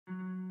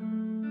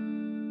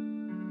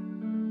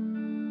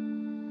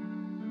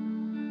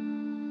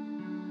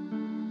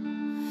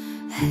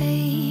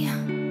Hey,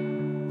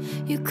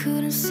 you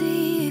couldn't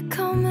see it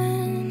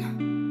coming.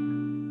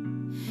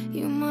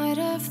 You might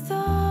have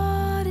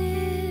thought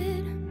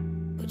it,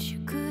 but you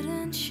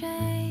couldn't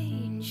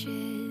change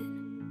it.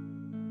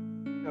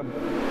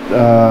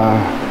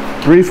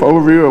 Brief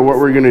overview of what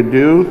we're going to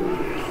do.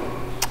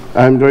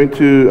 I'm going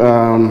to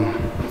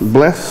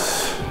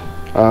bless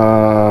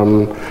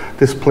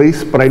this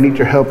place, but I need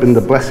your help in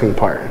the blessing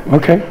part.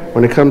 Okay.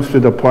 When it comes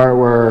to the part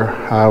where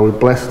we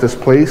bless this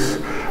place,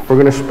 we're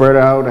going to spread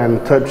out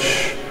and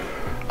touch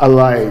a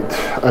light,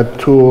 a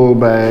tool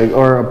bag,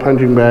 or a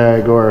punching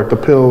bag, or the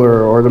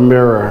pillar, or the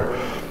mirror,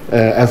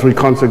 as we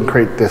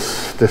consecrate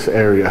this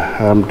area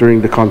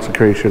during the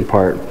consecration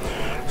part.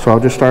 So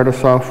I'll just start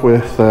us off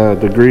with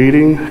the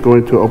greeting, go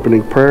into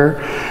opening prayer.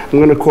 I'm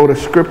going to quote a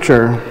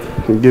scripture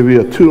and give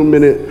you a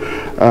 2-minute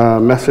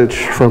message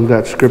from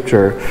that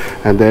scripture,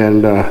 and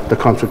then the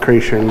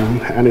consecration,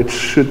 and it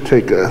should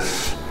take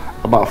us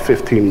about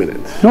 15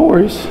 minutes. No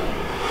worries.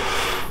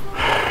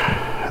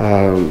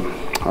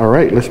 All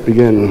right, let's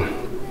begin.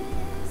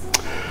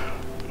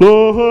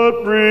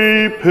 Lord,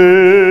 prepare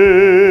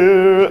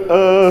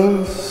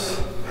us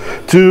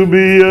to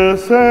be a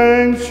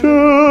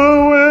sanctuary,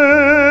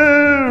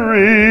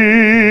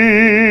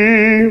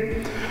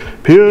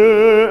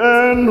 pure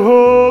and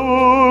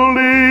holy,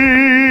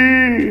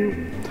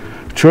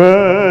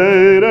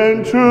 tried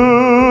and true,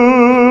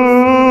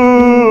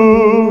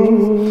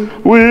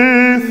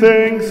 with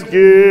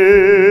thanksgiving.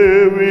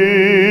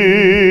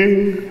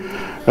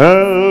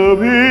 I'll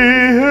be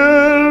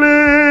a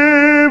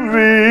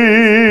living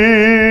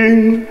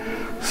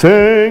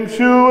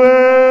sanctuary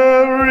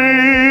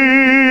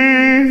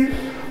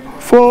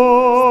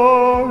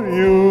for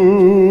you.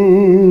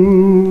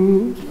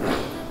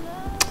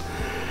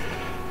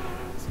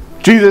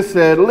 Jesus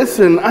said,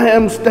 "Listen, I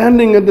am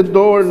standing at the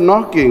door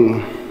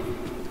knocking.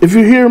 If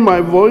you hear my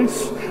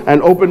voice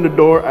and open the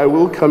door, I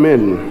will come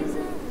in."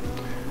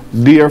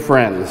 Dear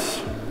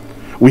friends,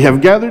 we have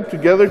gathered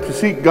together to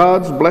seek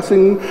God's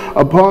blessing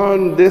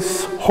upon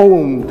this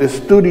home, this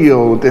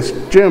studio, this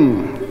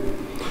gym,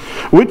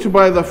 which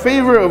by the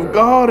favor of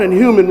God and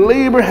human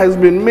labor has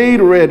been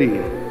made ready.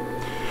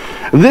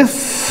 This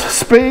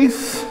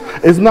space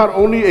is not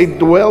only a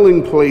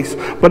dwelling place,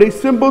 but a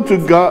symbol to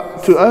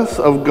us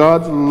of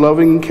God's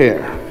loving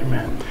care.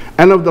 Amen.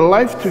 And of the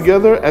life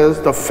together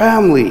as the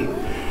family.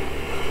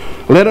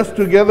 Let us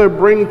together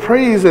bring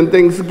praise and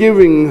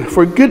thanksgiving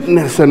for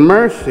goodness and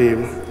mercy,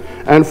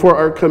 and for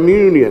our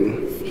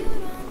communion,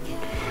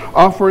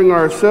 offering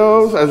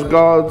ourselves as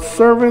God's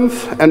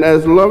servants and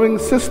as loving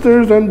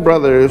sisters and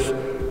brothers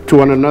to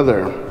one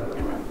another.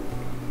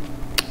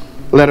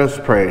 Let us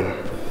pray.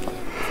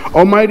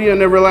 Almighty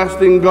and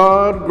everlasting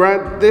God,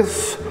 grant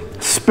this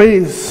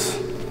space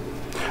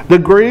the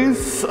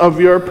grace of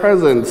your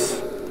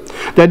presence,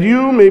 that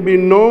you may be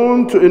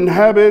known to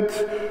inhabit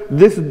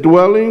this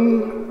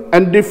dwelling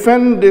and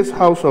defend this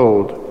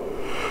household.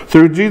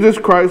 Through Jesus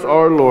Christ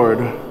our Lord,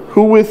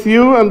 who with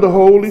you and the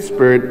Holy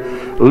Spirit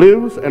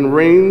lives and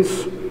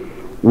reigns,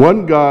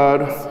 one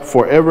God,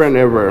 forever and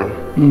ever.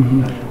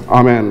 Mm-hmm.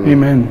 Amen.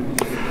 Amen.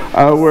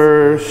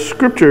 Our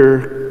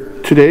scripture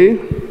today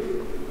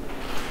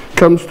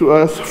comes to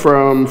us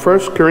from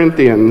 1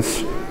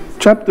 Corinthians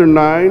chapter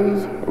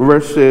 9,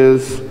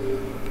 verses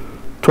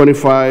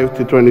 25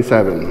 to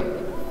 27.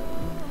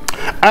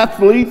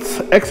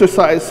 Athletes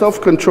exercise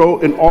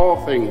self-control in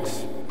all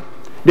things.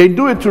 They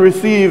do it to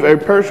receive a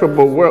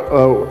perishable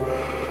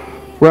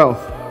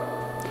wealth,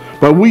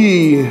 but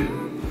we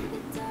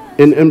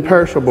an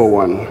imperishable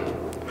one.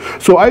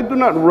 So I do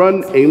not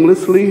run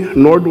aimlessly,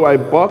 nor do I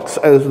box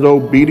as though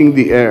beating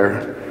the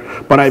air,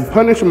 but I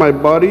punish my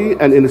body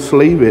and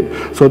enslave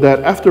it, so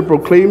that after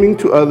proclaiming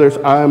to others,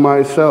 I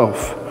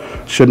myself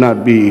should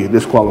not be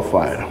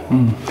disqualified.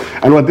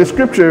 And what this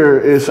scripture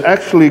is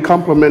actually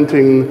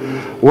complementing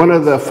one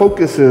of the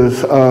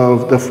focuses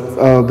of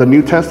the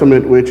New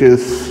Testament, which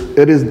is,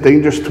 it is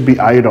dangerous to be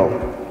idle.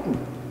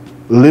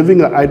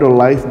 Living an idle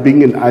life,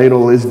 being an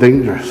idol is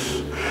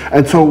dangerous.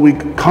 And so we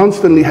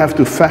constantly have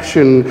to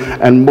fashion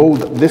and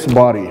mold this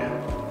body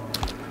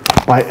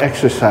by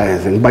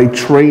exercising, by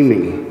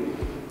training.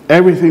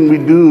 Everything we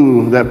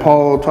do that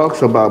Paul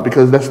talks about,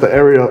 because that's the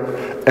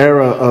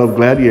era of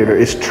gladiator,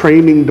 is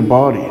training the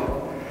body,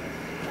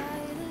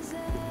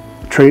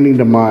 training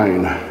the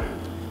mind,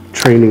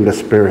 training the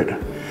spirit.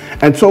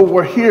 And so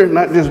we're here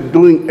not just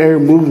doing air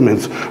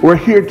movements, we're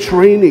here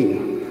training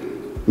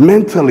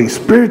mentally,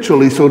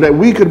 spiritually, so that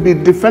we could be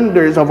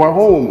defenders of our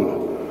home,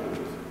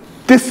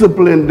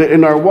 disciplined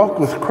in our walk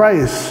with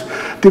Christ,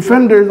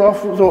 defenders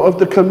also of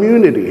the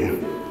community,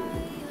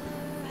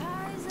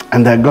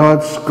 and that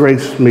God's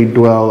grace may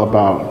dwell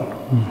about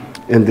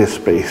in this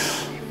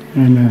space.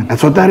 Amen. And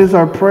so that is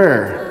our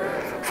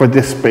prayer for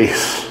this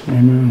space.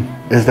 Amen.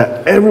 Is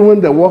that everyone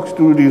that walks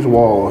through these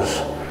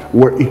walls,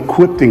 we're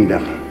equipping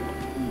them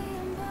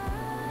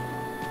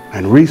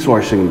and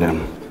resourcing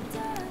them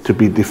to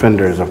be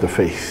defenders of the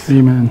faith.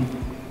 Amen.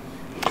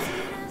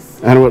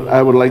 And what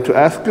I would like to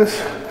ask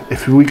us,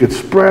 if we could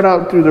spread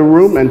out through the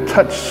room and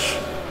touch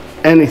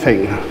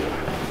anything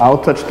I'll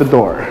touch the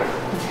door.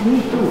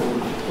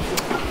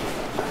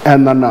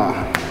 And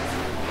Nana.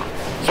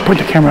 Just point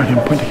the camera at him.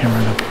 Point the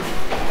camera at him.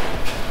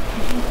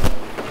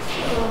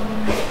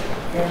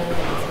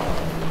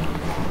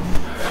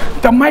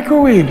 The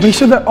microwave. Make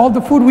sure that all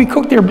the food we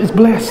cook there is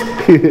blessed.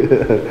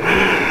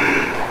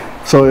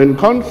 So in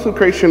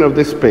consecration of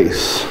this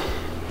space,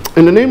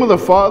 in the name of the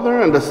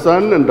Father and the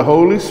Son and the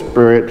Holy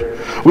Spirit,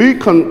 we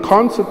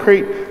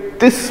consecrate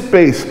this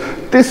space,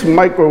 this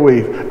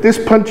microwave, this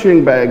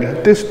punching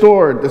bag, this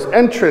door, this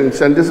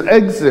entrance and this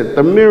exit,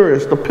 the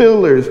mirrors, the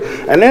pillars,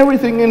 and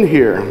everything in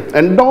here.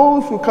 And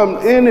those who come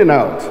in and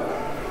out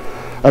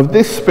of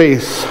this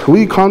space,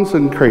 we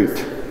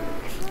consecrate,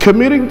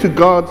 committing to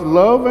God's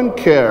love and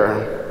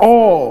care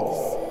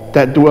all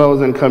that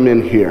dwells and come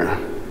in here,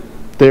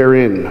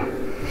 therein.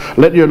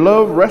 Let your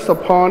love rest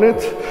upon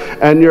it,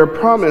 and your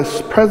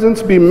promised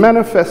presence be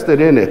manifested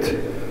in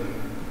it.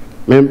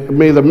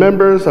 May the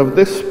members of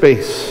this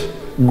space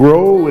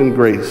grow in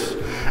grace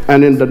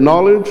and in the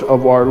knowledge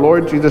of our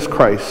Lord Jesus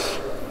Christ.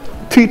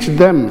 Teach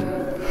them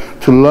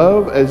to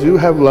love as you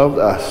have loved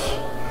us,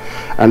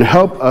 and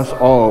help us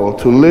all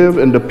to live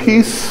in the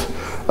peace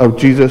of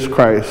Jesus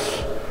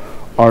Christ,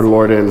 our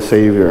Lord and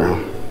Savior.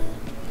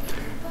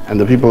 And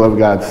the people of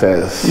God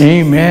says,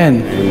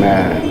 Amen.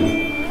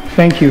 Amen.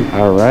 Thank you.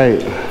 All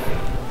right.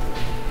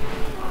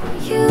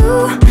 You